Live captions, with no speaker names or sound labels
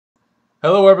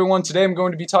Hello everyone, today I'm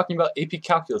going to be talking about AP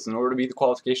Calculus. In order to meet the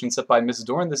qualifications set by Mrs.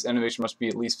 Doran, this animation must be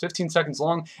at least 15 seconds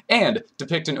long and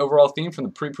depict an overall theme from the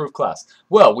pre-proof class.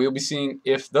 Well, we will be seeing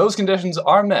if those conditions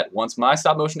are met once my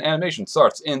stop motion animation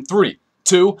starts in 3,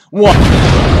 2, 1.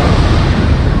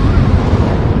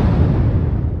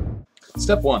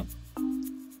 Step 1.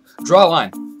 Draw a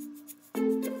line.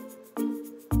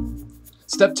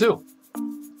 Step 2.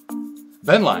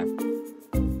 Bend line.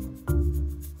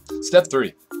 Step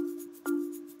 3.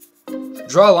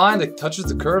 Draw a line that touches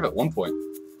the curve at one point.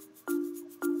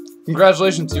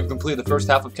 Congratulations, you've completed the first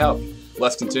half of Calc.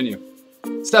 Let's continue.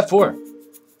 Step 4.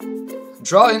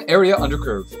 Draw an area under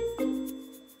curve.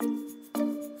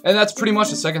 And that's pretty much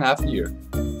the second half of the year.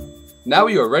 Now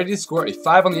you are ready to score a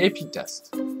 5 on the AP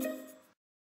test.